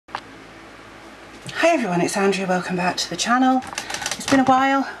Hi everyone, it's Andrea, welcome back to the channel. It's been a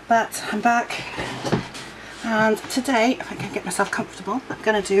while, but I'm back. And today, if I can get myself comfortable, I'm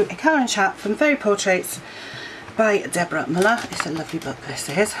going to do a colouring chat from Fairy Portraits by Deborah Muller. It's a lovely book, this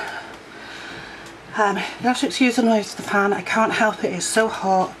is. You have to excuse the noise of the fan, I can't help it, it's so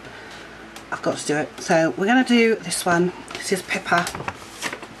hot. I've got to do it. So we're going to do this one. This is Pippa.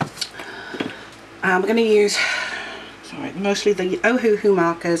 And we're going to use mostly the Oh Hoo Hoo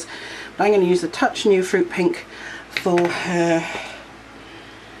markers. But I'm going to use the Touch New Fruit Pink for her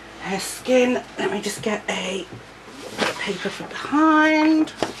skin. Let me just get a paper from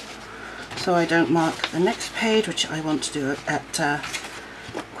behind so I don't mark the next page, which I want to do at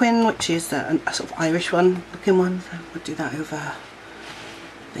Quinn, which is a sort of Irish one looking one. So we'll do that over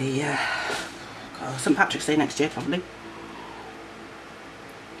the St Patrick's Day next year probably.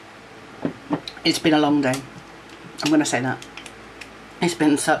 It's been a long day. I'm going to say that. It's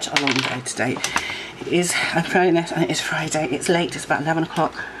been such a long day today. It is, I'm trying this and it is Friday. It's late, it's about 11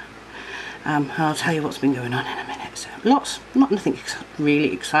 o'clock. I'll tell you what's been going on in a minute. So nothing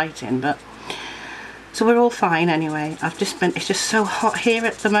really exciting, but so we're all fine anyway. It's just so hot here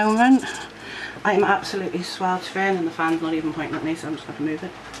at the moment. I am absolutely sweltering and the fan's not even pointing at me, so I'm just going to move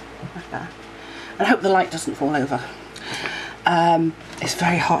it like that. And I hope the light doesn't fall over. It's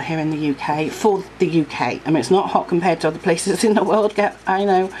very hot here in the UK, for the UK. I mean, it's not hot compared to other places in the world, I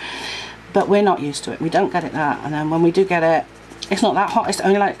know, but we're not used to it. We don't get it that, and then when we do get it, it's not that hot. It's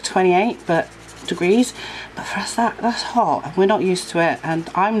only like 28 degrees, but for us that's hot, and we're not used to it, and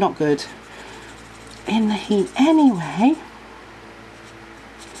I'm not good in the heat anyway.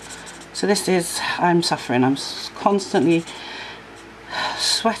 So I'm suffering. I'm constantly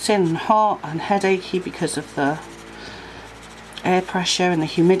sweating and hot and headachy because of the air pressure and the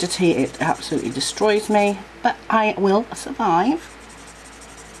humidity. It absolutely destroys me, but I will survive.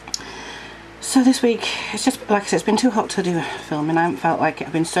 So this week, it's just, like I said, it's been too hot to do filming. I haven't felt like it.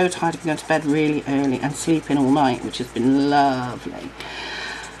 I've been so tired of going to bed really early and sleeping all night, which has been lovely.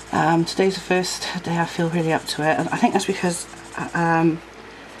 Today's the first day I feel really up to it, and I think that's because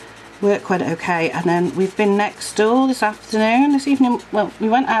work went okay, and then we've been next door this evening. Well, we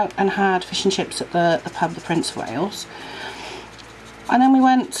went out and had fish and chips at the pub, the Prince of Wales. And then we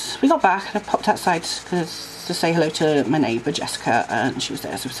got back and I popped outside to say hello to my neighbour Jessica, and she was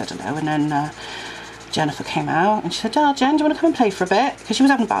there, so we said hello. And then Jennifer came out and she said, "Oh Jen, do you want to come and play for a bit?" Because she was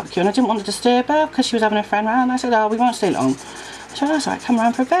having a barbecue and I didn't want to disturb her because she was having her friend round. I said, "Oh, we won't stay long." I said, "Oh, that's all right, come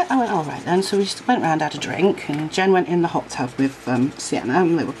round for a bit." I went, "All right then." So we went round, had a drink, and Jen went in the hot tub with Sienna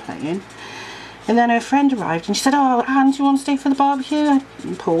and they were playing. And then her friend arrived and she said, "Oh, Anne, do you want to stay for the barbecue?"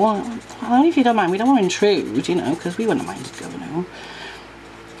 And Paul, "Well, only if you don't mind, we don't want to intrude, you know, because we wouldn't mind going home."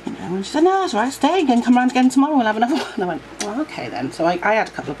 You know, and she said, "No, that's right, stay again, come round again tomorrow, we'll have another one." And I went, "Well, okay then." So I had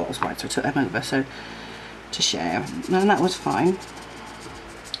a couple of bottles of wine, so I took them over to share, and that was fine.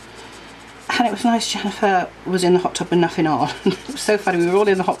 And it was nice. Jennifer was in the hot tub with nothing on. It was so funny. We were all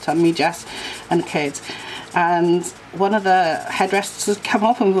in the hot tub, me, Jess, and the kids. And one of the headrests had come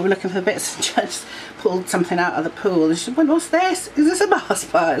off, and we were looking for bits. And Jess pulled something out of the pool, and she said, "Well, what's this? Is this a Mars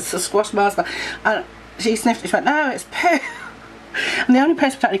bar? It's a squash Mars bar." And she sniffed it. She went, "No, it's poo." And the only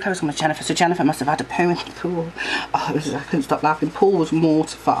person without any clothes on was Jennifer, so Jennifer must have had a poo in the pool. Oh, I couldn't stop laughing. Paul was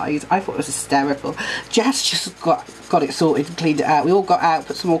mortified. I thought it was hysterical. Jess just got it sorted and cleaned it out. We all got out,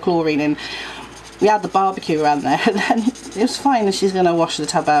 put some more chlorine in. We had the barbecue around there, and then it was fine. And she's going to wash the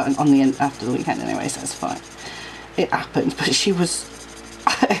tub out after the weekend anyway, so it's fine. It happened, but she was.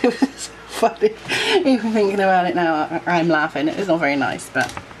 It was funny. Even thinking about it now, I'm laughing. It was not very nice, but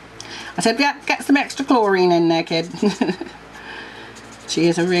I said, "Yeah, get some extra chlorine in there, kid." She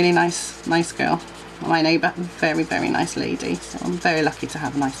is a really nice girl. My neighbour, very, very nice lady. So I'm very lucky to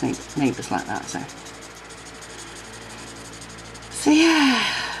have nice neighbours like that. So yeah,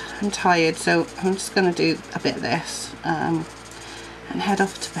 I'm tired. So I'm just going to do a bit of this and head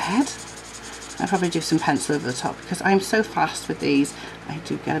off to bed. I'll probably do some pencil over the top because I'm so fast with these. I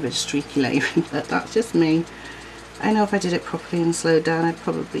do get a bit streaky layering, but that's just me. I know if I did it properly and slowed down, I'd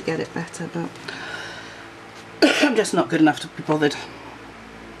probably get it better, but I'm just not good enough to be bothered.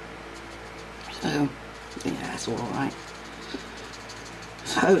 So yeah, it's all right.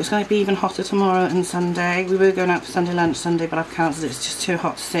 So it's going to be even hotter tomorrow and Sunday. We were going out for Sunday lunch Sunday, but I've cancelled it. It's just too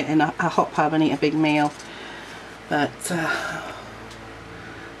hot to sit in a hot pub and eat a big meal. But supposed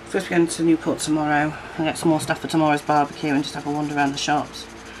to be going to Newport tomorrow and get some more stuff for tomorrow's barbecue and just have a wander around the shops.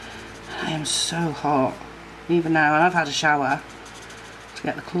 I am so hot even now, and I've had a shower to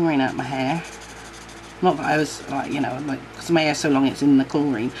get the chlorine out of my hair. Not that I was like, you know, like, because my hair's so long it's in the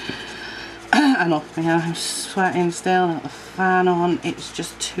chlorine. And off, you know, I'm sweating still, I've got the fan on, it's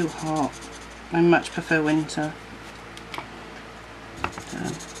just too hot. I much prefer winter.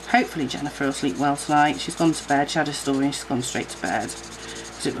 Hopefully Jennifer will sleep well tonight. She's gone to bed. She had a story and she's gone straight to bed.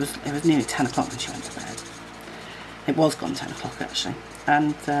 Because it was nearly 10 o'clock when she went to bed. It was gone 10 o'clock actually.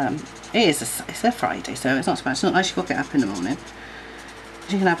 And it's a Friday, so it's not so bad. It's not like she's got to get up in the morning.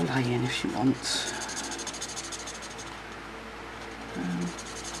 She can have a lie in if she wants.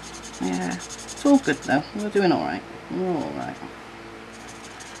 Yeah, it's all good though. We're doing alright. We're alright.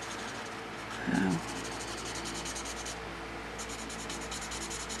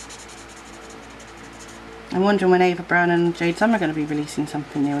 I'm wondering when Ava Brown and Jade Summer are going to be releasing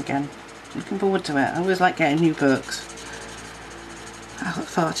something new again. Looking forward to it. I always like getting new books. I've got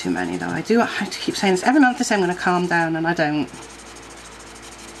far too many though. I have to keep saying this. Every month I say I'm going to calm down and I don't.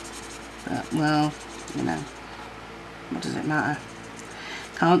 But, well, you know, what does it matter?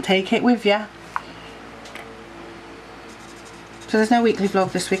 Can't take it with ya. So there's no weekly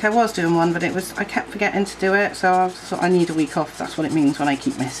vlog this week. I was doing one, but I kept forgetting to do it, so I thought I need a week off. That's what it means when I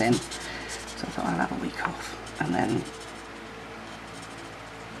keep missing. So I thought I'll have a week off and then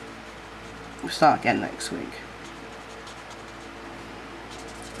we'll start again next week.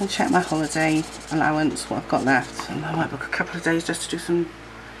 I'll check my holiday allowance, what I've got left, and I might book a couple of days just to do some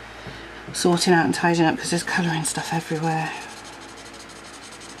sorting out and tidying up because there's colouring stuff everywhere.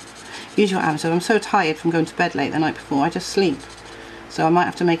 Usually what happens is I'm so tired from going to bed late the night before, I just sleep. So I might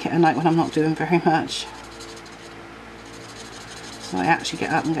have to make it a night when I'm not doing very much. So I actually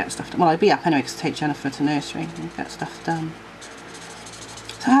get up and get stuff done. Well, I'd be up anyway because I take Jennifer to nursery and get stuff done.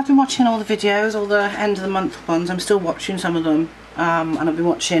 So I've been watching all the videos, all the end of the month ones. I'm still watching some of them. And I've been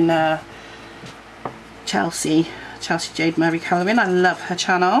watching Chelsea Jade Murray colouring. I love her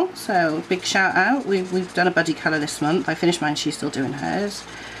channel, so big shout out. We've done a buddy colour this month. I finished mine, she's still doing hers.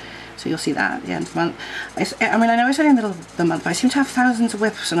 So you'll see that at the end of the month. I mean, I know it's only in the middle of the month, but I seem to have thousands of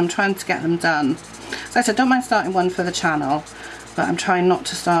whips and I'm trying to get them done. So I said, don't mind starting one for the channel, but I'm trying not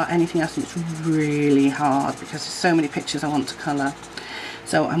to start anything else, and it's really hard because there's so many pictures I want to colour.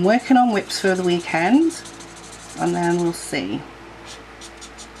 So I'm working on whips for the weekend, and then we'll see.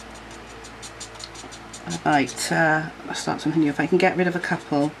 I might start something new if I can get rid of a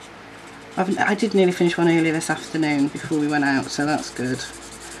couple. I did nearly finish one earlier this afternoon before we went out, so that's good.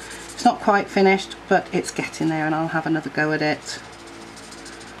 It's not quite finished, but it's getting there, and I'll have another go at it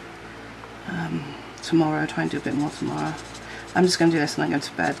tomorrow. Try and do a bit more tomorrow. I'm just going to do this and then go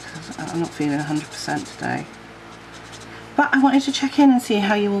to bed because I'm not feeling 100% today. But I wanted to check in and see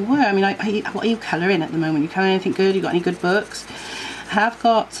how you all were. I mean, what are you colouring at the moment? You colouring anything good? You got any good books? I have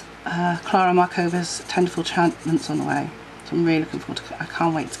got Clara Markova's Tenderful Enchantments on the way, so I'm really looking forward to it. I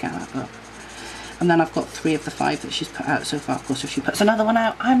can't wait to get that book. And then I've got 3 of the 5 that she's put out so far. Of course, if she puts another one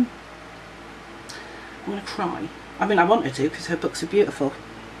out, I'm going to cry. I mean, I want her to because her books are beautiful.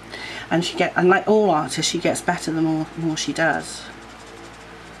 And like all artists, she gets better the more she does.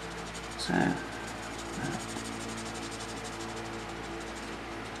 So,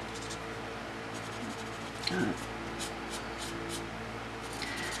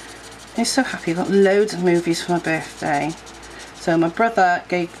 I'm so happy. I've got loads of movies for my birthday. So my brother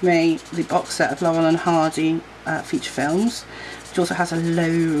gave me the box set of Laurel and Hardy feature films, which also has a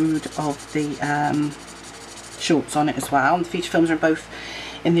load of the shorts on it as well. And the feature films are both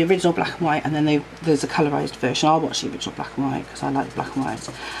in the original black and white, and then there's a colourised version. I'll watch the original black and white because I like black and white.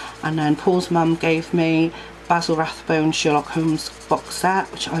 And then Paul's mum gave me Basil Rathbone Sherlock Holmes box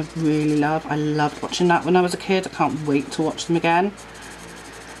set, which I really love. I loved watching that when I was a kid. I can't wait to watch them again.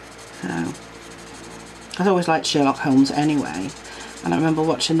 So I've always liked Sherlock Holmes anyway, and I remember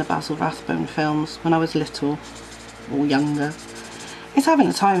watching the Basil Rathbone films when I was little or younger. It's having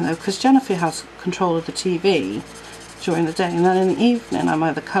a time though, because Jennifer has control of the TV during the day, and then in the evening I'm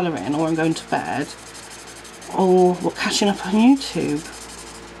either colouring or I'm going to bed or catching up on YouTube.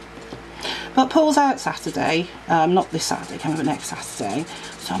 But Paul's out Saturday, not this Saturday, coming but next Saturday,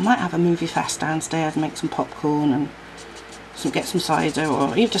 so I might have a movie fest downstairs and make some popcorn and get some cider,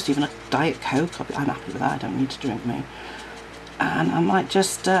 or just even a Diet Coke. I'm happy with that, I don't need to drink me. And I might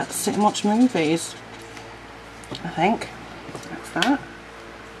just sit and watch movies, I think. That's that.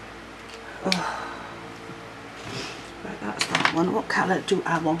 Oh. Right, that's that one. What colour do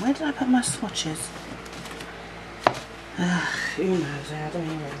I want? Where did I put my swatches? Who knows? I don't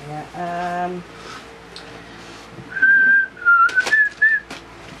even know yet.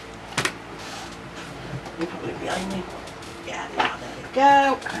 You're probably behind me. Yeah, now there we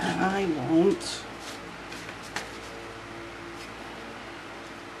go. And I want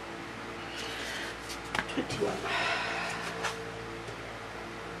 $21.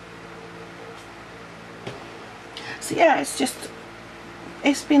 So yeah, it's just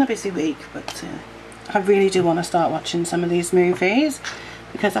it's been a busy week, but I really do want to start watching some of these movies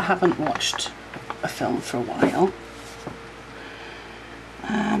because I haven't watched a film for a while.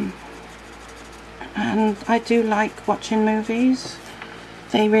 And I do like watching movies.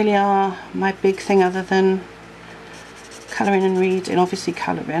 They really are my big thing, other than colouring and reading. Obviously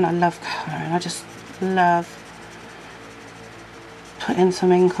colouring, I love colouring. I just love putting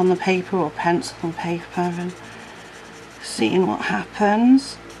some ink on the paper or pencil on paper and seeing what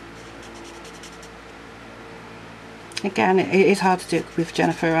happens. Again, it is hard to do it with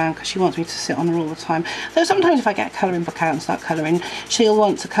Jennifer around because she wants me to sit on her all the time. Though sometimes if I get a colouring book out and start colouring, she'll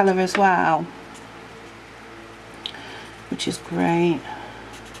want to colour as well, which is great.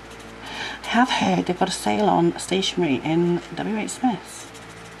 I have heard they've got a sale on stationery in WH Smith's.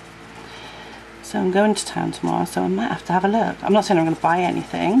 So I'm going to town tomorrow, so I might have to have a look. I'm not saying I'm going to buy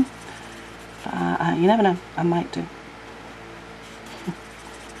anything, but you never know, I might do.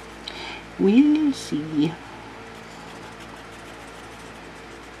 We'll see.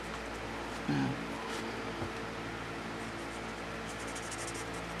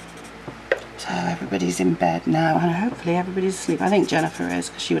 So everybody's in bed now, and hopefully everybody's asleep. I think Jennifer is,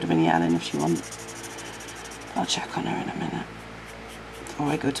 because she would have been yelling if she wasn't. I'll check on her in a minute before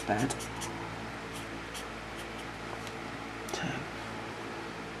I go to bed. So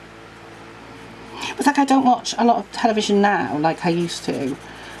it's like I don't watch a lot of television now like I used to.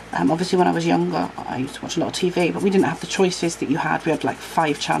 Obviously when I was younger I used to watch a lot of TV, but we didn't have the choices that you had. We had like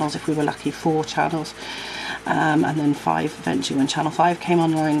 5 channels if we were lucky, 4 channels, and then 5 eventually when Channel 5 came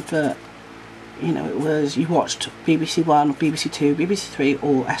online. But you know, it was, you watched BBC 1, BBC 2, BBC 3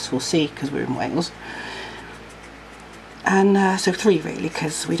 or S4C because we're in Wales, and so 3 really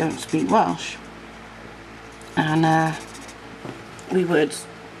because we don't speak Welsh. And we would,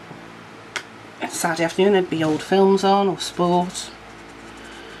 Saturday afternoon there'd be old films on, or sport.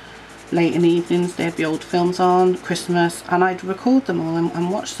 Late in the evenings there'd be old films on, Christmas, and I'd record them all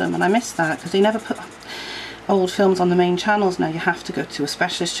and watch them, and I miss that because they never put old films on the main channels now. You have to go to a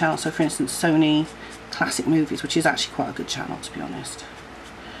specialist channel. So for instance Sony Classic Movies, which is actually quite a good channel to be honest.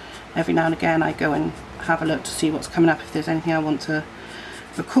 Every now and again I go and have a look to see what's coming up, if there's anything I want to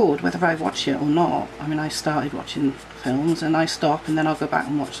record, whether I watch it or not. I mean, I started watching films and I stop and then I'll go back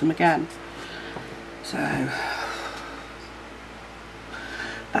and watch them again. So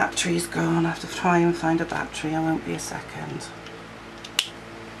battery's gone. I have to try and find a battery. I won't be a second.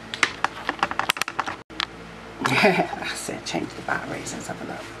 Yeah, that's it. Change the batteries. Let's have a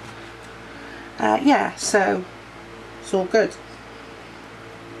look. Yeah, so it's all good.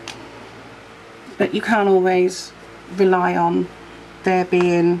 But you can't always rely on there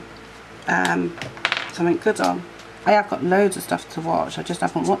being something good on. I have got loads of stuff to watch. I just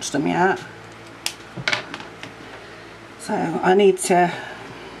haven't watched them yet. So I need to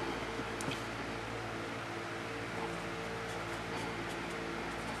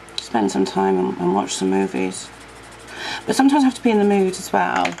spend some time and watch some movies. But sometimes I have to be in the mood as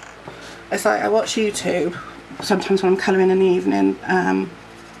well. It's like I watch YouTube sometimes when I'm colouring in the evening,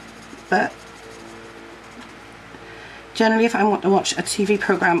 but generally if I want to watch a TV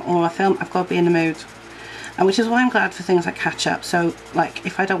programme or a film, I've got to be in the mood. And which is why I'm glad for things like catch up. So like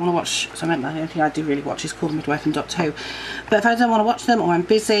if I don't want to watch something, the only thing I do really watch is called Midwife and Dot 2. But if I don't want to watch them or I'm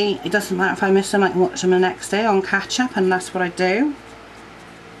busy, it doesn't matter if I miss them, I can watch them the next day on catch up, and that's what I do.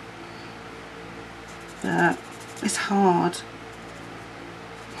 It's hard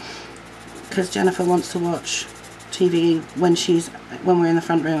because Jennifer wants to watch TV when we're in the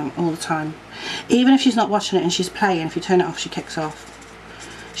front room all the time. Even if she's not watching it and she's playing, if you turn it off she kicks off.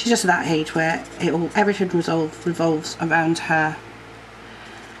 She's just at that age where everything revolves around her.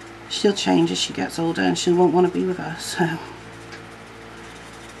 She'll change as she gets older and she won't want to be with us. So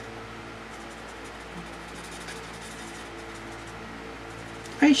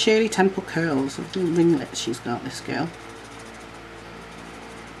very Shirley Temple curls, with little ringlets she's got, this girl.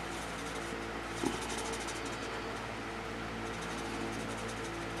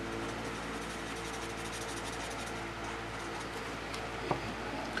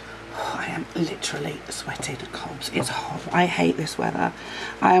 I am literally sweating cobs. It's hot. I hate this weather.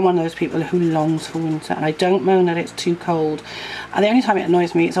 I am one of those people who longs for winter, and I don't moan that it's too cold. And the only time it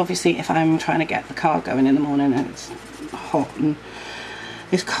annoys me is obviously if I'm trying to get the car going in the morning and it's hot and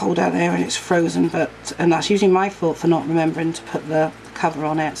it's cold out there and it's frozen, and that's usually my fault for not remembering to put the cover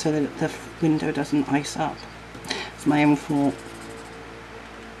on it so that the window doesn't ice up. It's my own fault.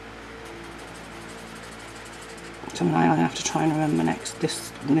 Something I'll have to try and remember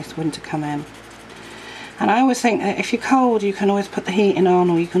this winter come in. And I always think that if you're cold you can always put the heating on,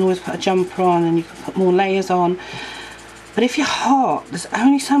 or you can always put a jumper on and you can put more layers on. But if you're hot, there's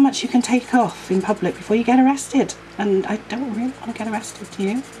only so much you can take off in public before you get arrested. And I don't really want to get arrested, do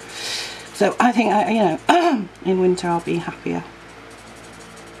you? So I think, you know, in winter I'll be happier.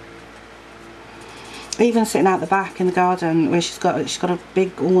 Even sitting out the back in the garden where she's got a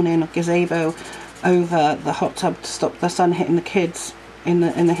big awning or gazebo over the hot tub to stop the sun hitting the kids in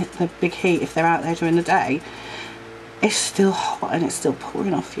the big heat if they're out there during the day. It's still hot and it's still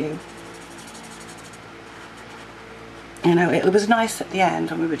pouring off you. You know, it was nice at the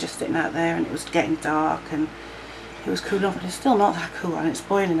end when we were just sitting out there and it was getting dark and it was cool off, but it's still not that cool and it's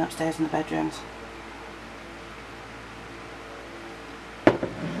boiling upstairs in the bedrooms.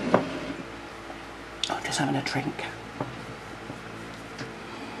 I'm just having a drink.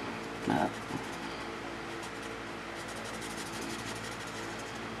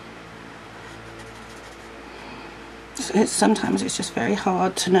 Sometimes it's just very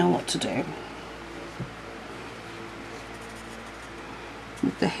hard to know what to do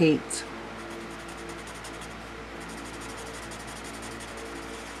with the heat.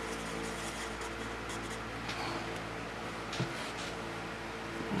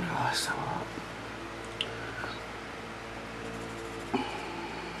 Oh, it's so hot.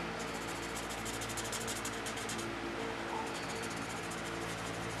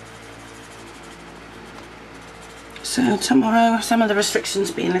 So tomorrow, some of the restrictions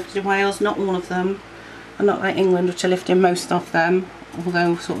being lifted in Wales, not all of them, and not like England, which are lifting most of them,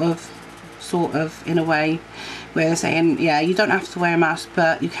 although sort of in a way, where they're saying, yeah, you don't have to wear a mask,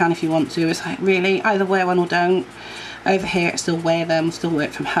 but you can if you want to. It's like, really, either wear one or don't. Over here, it's still wear them, still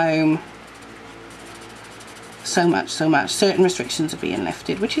work from home. So much. Certain restrictions are being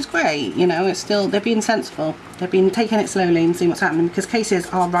lifted, which is great, you know, it's still, they're being sensible. They've been taking it slowly and seeing what's happening, because cases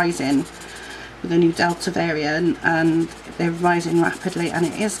are rising with the new Delta variant and they're rising rapidly, and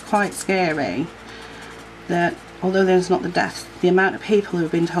it is quite scary that although there's not the deaths, the amount of people who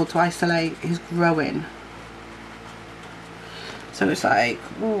have been told to isolate is growing. So it's like,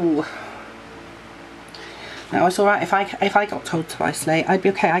 ooh. Now it's alright if I got told to isolate, I'd be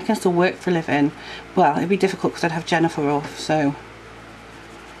okay, I can still work for a living. Well, it'd be difficult because I'd have Jennifer off, so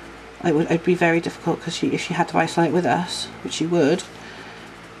it'd be very difficult, because if she had to isolate with us, which she would,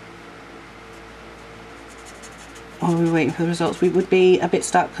 while we were waiting for the results, we would be a bit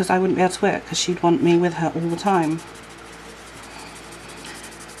stuck because I wouldn't be able to work because she'd want me with her all the time.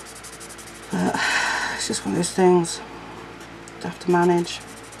 But it's just one of those things to have to manage.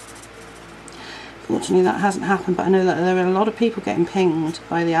 Fortunately that hasn't happened, but I know that there are a lot of people getting pinged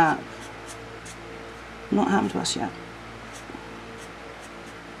by the app. Not happened to us yet.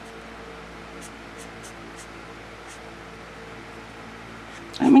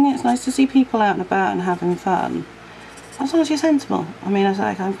 I mean, it's nice to see people out and about and having fun, as long as you're sensible. I mean, I'm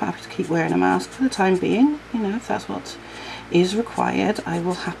quite happy to keep wearing a mask for the time being. You know, if that's what is required, I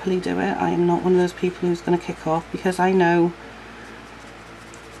will happily do it. I am not one of those people who's going to kick off, because I know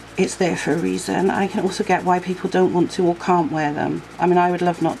it's there for a reason. I can also get why people don't want to or can't wear them. I mean, I would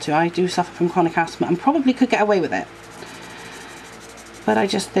love not to. I do suffer from chronic asthma and probably could get away with it. But I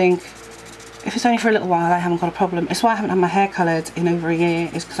just think, if it's only for a little while, I haven't got a problem. It's why I haven't had my hair coloured in over a year,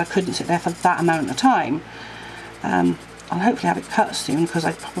 is because I couldn't sit there for that amount of time. I'll hopefully have it cut soon, because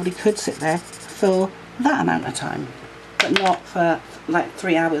I probably could sit there for that amount of time, but not for like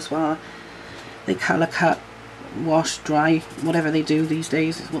 3 hours while they colour cut, wash, dry, whatever they do these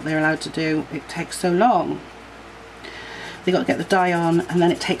days is what they're allowed to do. It takes so long. They got to get the dye on, and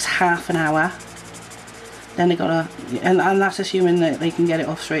then it takes half an hour. Then they got to, and that's assuming that they can get it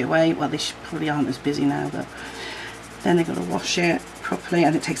off straight away. Well, they probably aren't as busy now, but then they got to wash it properly,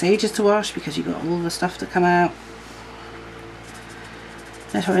 and it takes ages to wash because you've got all the stuff to come out.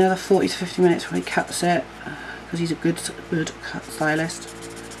 There's probably another 40 to 50 minutes before he cuts it, because he's a good cut stylist.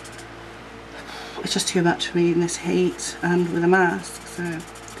 It's just too much for me in this heat and with a mask, so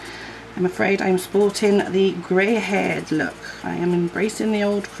I'm afraid I'm sporting the grey-haired look. I am embracing the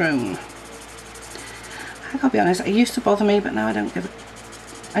old crone. I gotta be honest, it used to bother me, but now I don't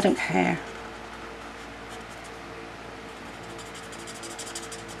care.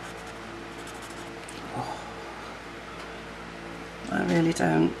 I really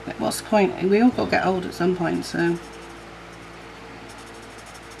don't. What's the point? We all got to get old at some point, so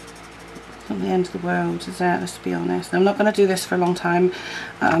it's not the end of the world, is it? Let's be honest. I'm not going to do this for a long time.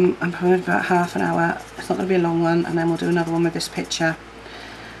 I'm probably about half an hour. It's not going to be a long one, and then we'll do another one with this picture,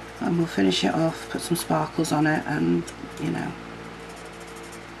 and we'll finish it off, put some sparkles on it, and you know,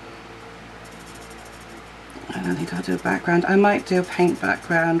 I don't think I'll do a background. I might do a paint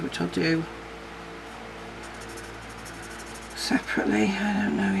background, which I'll do separately. I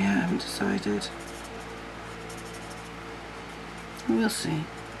don't know yet, I haven't decided. We'll see.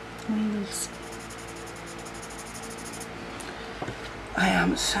 We will see. I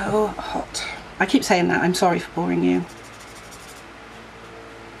am so hot. I keep saying that. I'm sorry for boring you.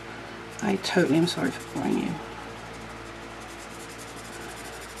 I totally am sorry for boring you.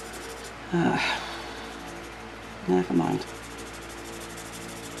 Never mind.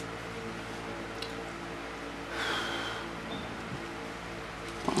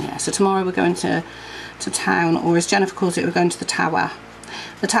 Yeah, so tomorrow we're going to town, or as Jennifer calls it, we're going to the tower.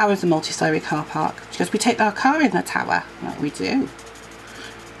 The tower is the multi-storey car park. She goes, we take our car in the tower. I'm like, we do.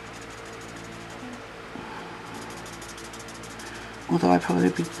 Although I'd probably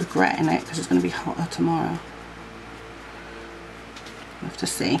be regretting it because it's going to be hotter tomorrow. We'll have to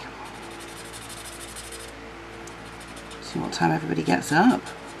see. See what time everybody gets up.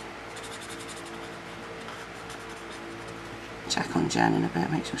 Check on Jen in a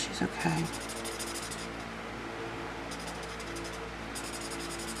bit, make sure she's okay.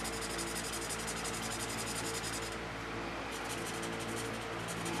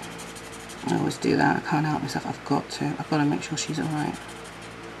 I always do that. I can't help myself. I've got to make sure she's alright.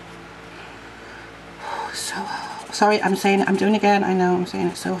 So hot. Sorry, I'm doing it again. I know I'm saying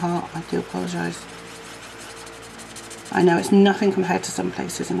it's so hot. I do apologise. I know it's nothing compared to some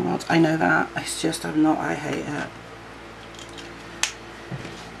places in the world. I know that. It's just I hate it.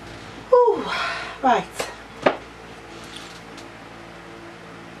 Ooh, right.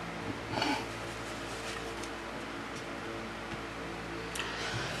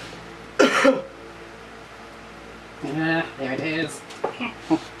 Yeah, there it is.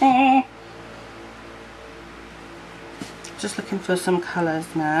 Just looking for some colours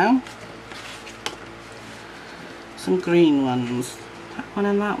now. Some green ones. That one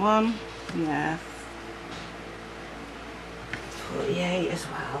and that one. Yeah. 48 as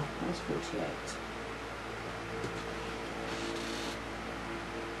well. That's 48.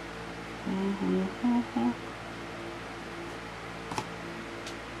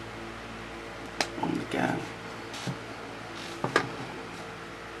 There we go.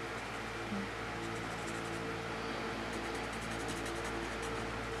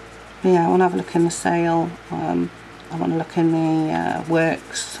 Yeah, I want to have a look in the sale. I want to look in the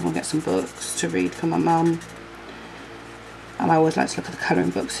works. I want to get some books to read for my mum. And I always like to look at the colouring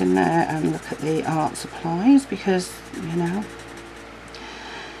books in there and look at the art supplies because, you know,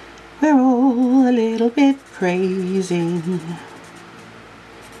 we're all a little bit crazy.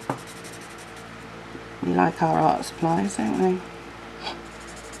 We like our art supplies, don't we?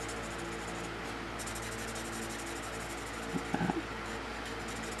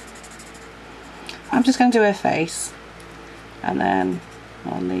 I'm just going to do her face and then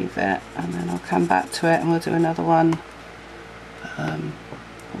I'll leave it and then I'll come back to it and we'll do another one. Are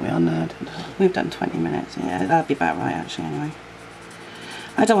we on there? We've done 20 minutes. Yeah, that'd be about right actually anyway.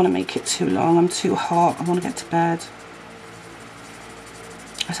 I don't want to make it too long. I'm too hot. I want to get to bed.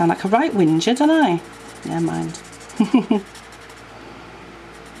 I sound like a right whinger, don't I? Yeah, mind. I'm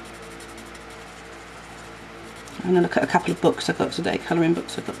going to look at a couple of books I got today, colouring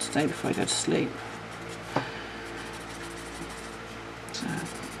books I got today before I go to sleep. So.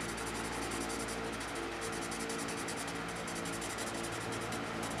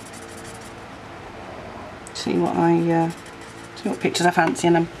 See what pictures I fancy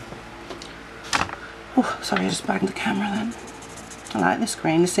in them. Oh, sorry, I just banged the camera then. I like this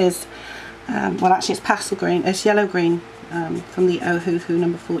green. This is, well actually it's pastel green, it's yellow green from the Ohuhu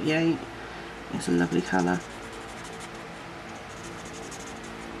number 48. It's a lovely colour.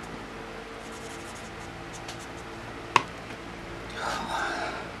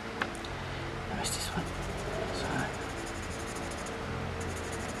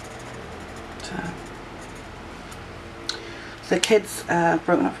 The kids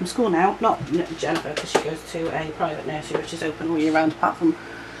broken up from school now, not Jennifer because she goes to a private nursery which is open all year round apart from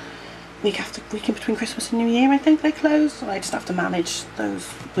week in between Christmas and New Year I think they close, so I just have to manage those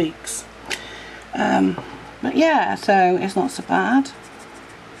weeks. But yeah, so it's not so bad.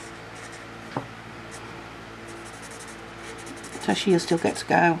 So she'll still get to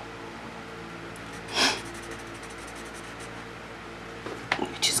go.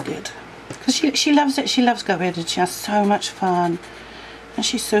 Which is good. Because she loves it, she loves going and she has so much fun and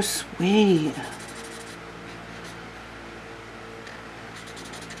she's so sweet.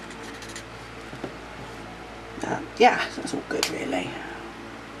 Yeah, that's all good really.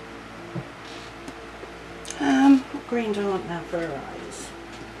 What green do I want now for her eyes?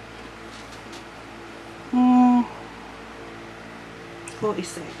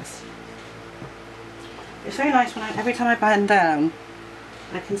 46. It's very nice when every time I bend down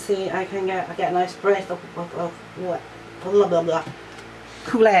I can get a nice breath of blah blah blah.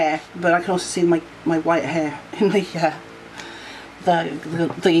 cool air, but I can also see my white hair in the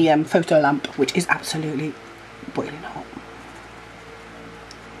photo lamp, which is absolutely boiling hot.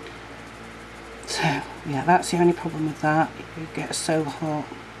 So yeah, that's the only problem with that. It gets so hot.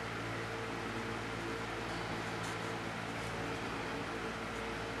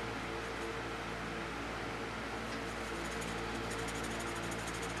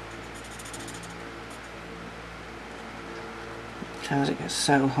 Because it gets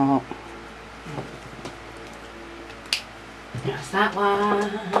so hot. There's that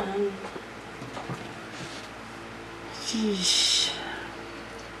one. Sheesh.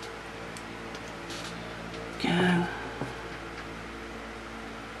 Go.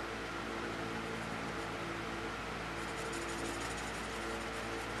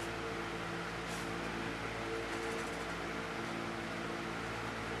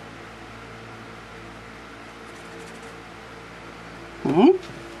 Oh,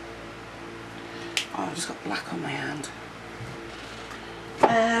 I've just got black on my hand.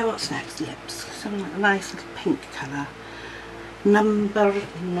 What's next? Lips. Something like a nice little pink colour. Number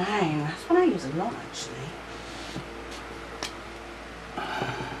 9. That's one I use a lot actually.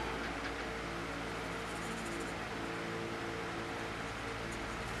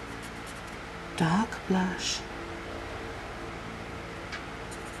 Dark blush.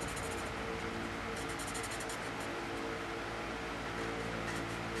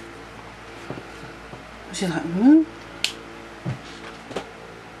 She's like, oh.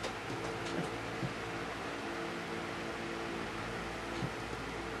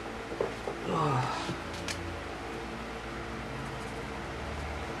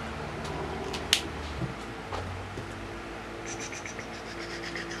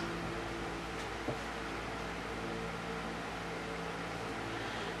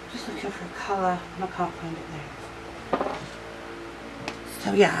 Just looking for a colour and I can't find it there.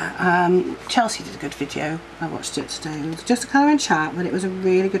 So yeah, Chelsea did a good video. I watched it today. It was just a colour and chat, but it was a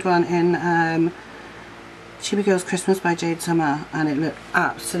really good one in Chibi Girls Christmas by Jade Summer, and it looked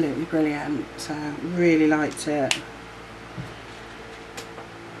absolutely brilliant. So really liked it.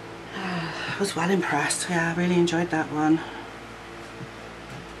 I was well impressed. Yeah, I really enjoyed that one.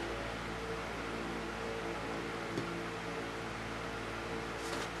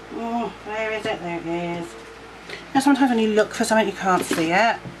 Oh, where is it? There it is. Now sometimes when you look for something you can't see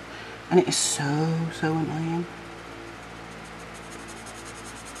it, and it is so annoying.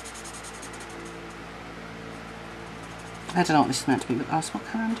 I don't know what this is meant to be, but that's what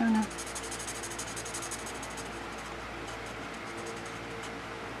colour I'm doing now.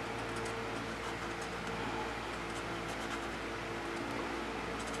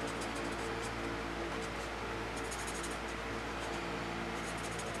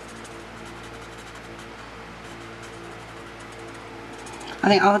 I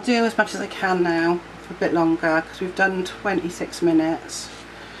think I'll do as much as I can now for a bit longer because we've done 26 minutes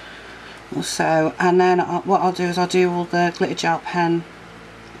or so, and then what I'll do is I'll do all the glitter gel pen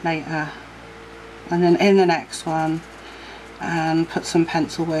later, and then in the next one and put some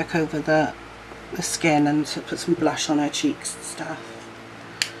pencil work over the skin and put some blush on her cheeks and stuff.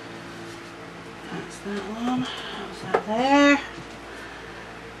 That's that one. How's that there?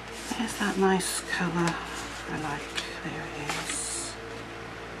 There's that nice colour I like. There it is.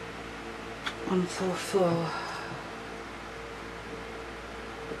 144.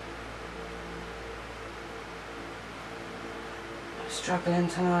 I'm struggling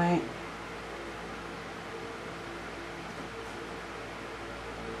tonight.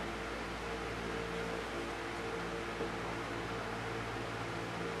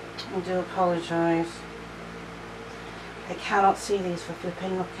 I do apologise. I cannot see these for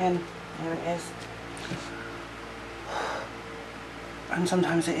flipping looking. There it is. And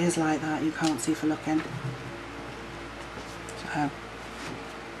sometimes it is like that, you can't see for looking. So.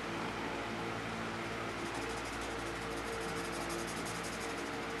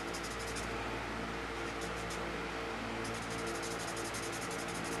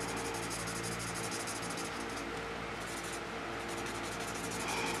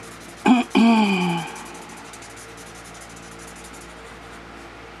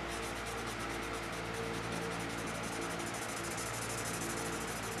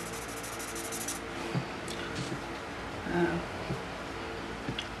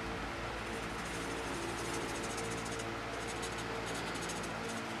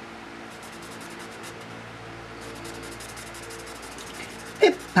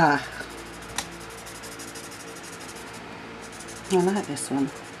 I like this one.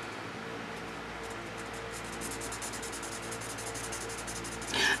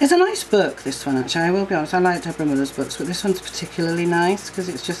 It's a nice book, this one, actually. I will be honest, I like Deborah Muller's books, but this one's particularly nice because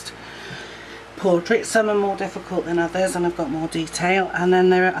it's just portraits. Some are more difficult than others and I've got more detail, and then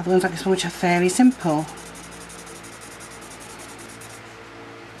there are other ones like this one which are fairly simple.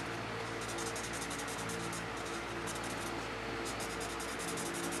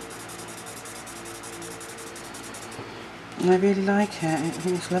 And I really like it. I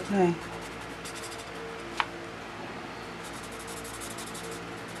think it's lovely.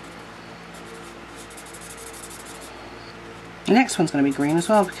 The next one's going to be green as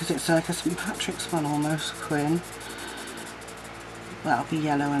well because it's like a St Patrick's one almost, Quinn. That'll be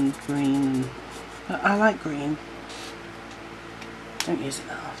yellow and green, and but I like green. Don't use it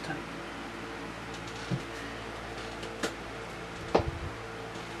that often.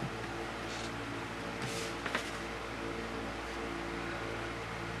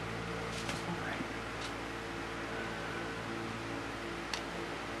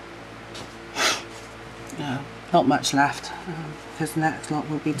 No, not much left because the next lot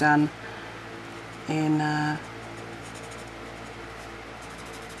will be done in the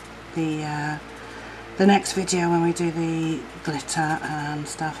next video when we do the glitter and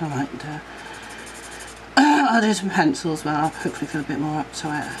stuff. I might I'll do some pencils, but I'll hopefully feel a bit more up to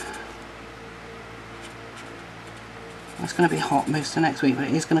it. It's going to be hot most of the next week, but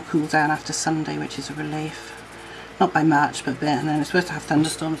it is going to cool down after Sunday, which is a relief. Not by much, but a bit, and then it's supposed to have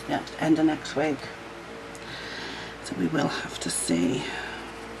thunderstorms at the end of next week. So we will have to see.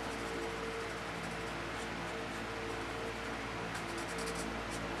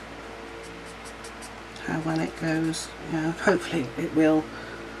 How well it goes. You know, hopefully it will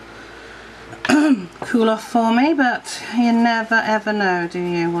cool off for me, but you never ever know, do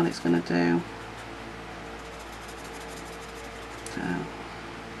you, what it's going to do.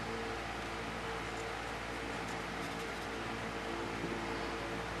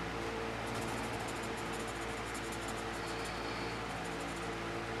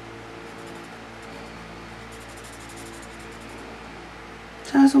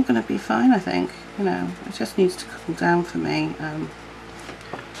 So it's all going to be fine, I think. You know, it just needs to cool down for me. At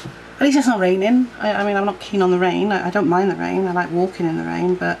least it's not raining. I mean, I'm not keen on the rain. I don't mind the rain. I like walking in the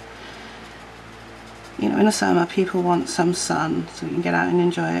rain, but you know, in the summer people want some sun so you can get out and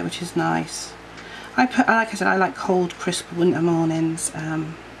enjoy it, which is nice. Like I said, I like cold, crisp winter mornings.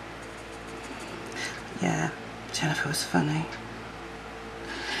 Yeah, Jennifer was funny.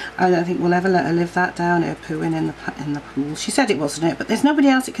 I don't think we'll ever let her live that down, her pooing in the pool. She said it wasn't it, but there's nobody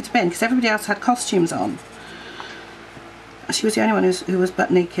else it could have been because everybody else had costumes on. She was the only one who was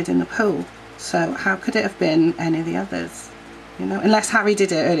butt naked in the pool. So how could it have been any of the others? You know, unless Harry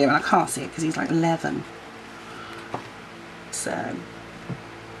did it earlier, and I can't see it because he's like 11. So,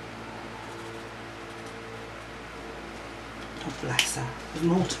 oh bless her. It was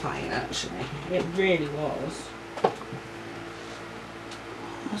mortifying actually. It really was.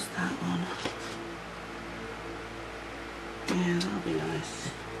 What's that one? Yeah, that'll be nice.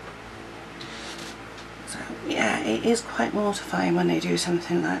 So yeah, it is quite mortifying when they do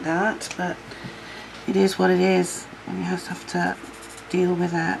something like that, but it is what it is, and you just have to deal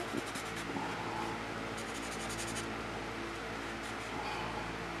with it.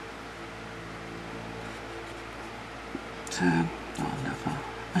 So, oh, I love her.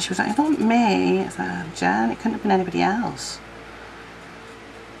 And she was like, it's not me. It's like, Jan, it couldn't have been anybody else.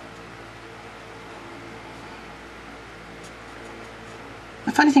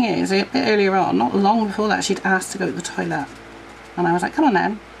 The funny thing is, a bit earlier on, not long before that, she'd asked to go to the toilet. And I was like, come on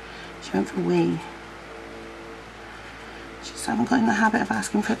then. She went for a wee. She just haven't got in the habit of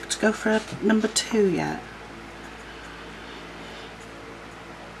asking for to go for a number 2 yet.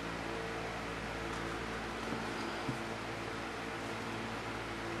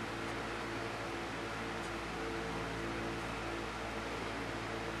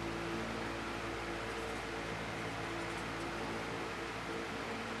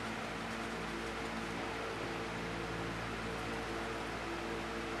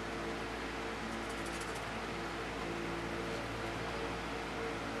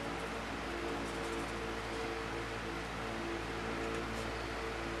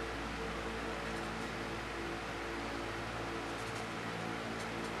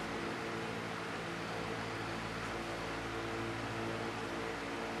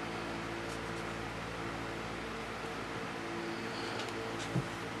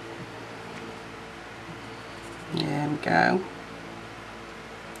 There we go.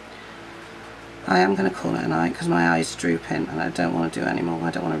 I am going to call it a night because my eyes are drooping and I don't want to do any more.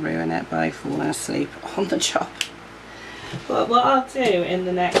 I don't want to ruin it by falling asleep on the job. But what I'll do in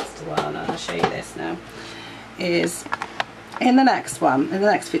the next one, and I'll show you this now, is in the next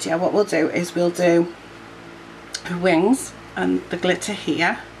video, what we'll do is we'll do her wings and the glitter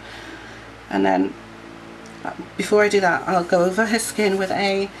here, and then before I do that I'll go over her skin with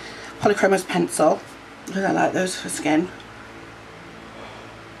a polychromos pencil because I like those for skin.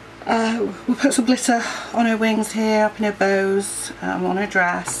 We'll put some glitter on her wings here, up in her bows, on her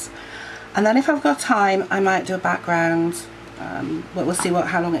dress, and then if I've got time I might do a background, but we'll see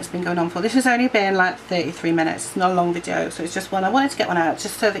how long it's been going on for. This has only been like 33 minutes, it's not a long video, so it's just one, I wanted to get one out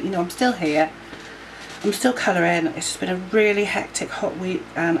just so that you know I'm still here, I'm still colouring. It's just been a really hectic hot week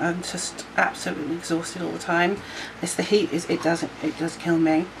and I'm just absolutely exhausted all the time. It's the heat, it does kill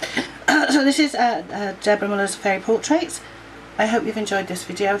me. So this is Deborah Muller's Fairy Portraits. I hope you've enjoyed this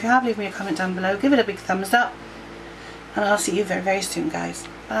video. If you have, leave me a comment down below, give it a big thumbs up, and I'll see you very, very soon, guys.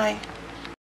 Bye.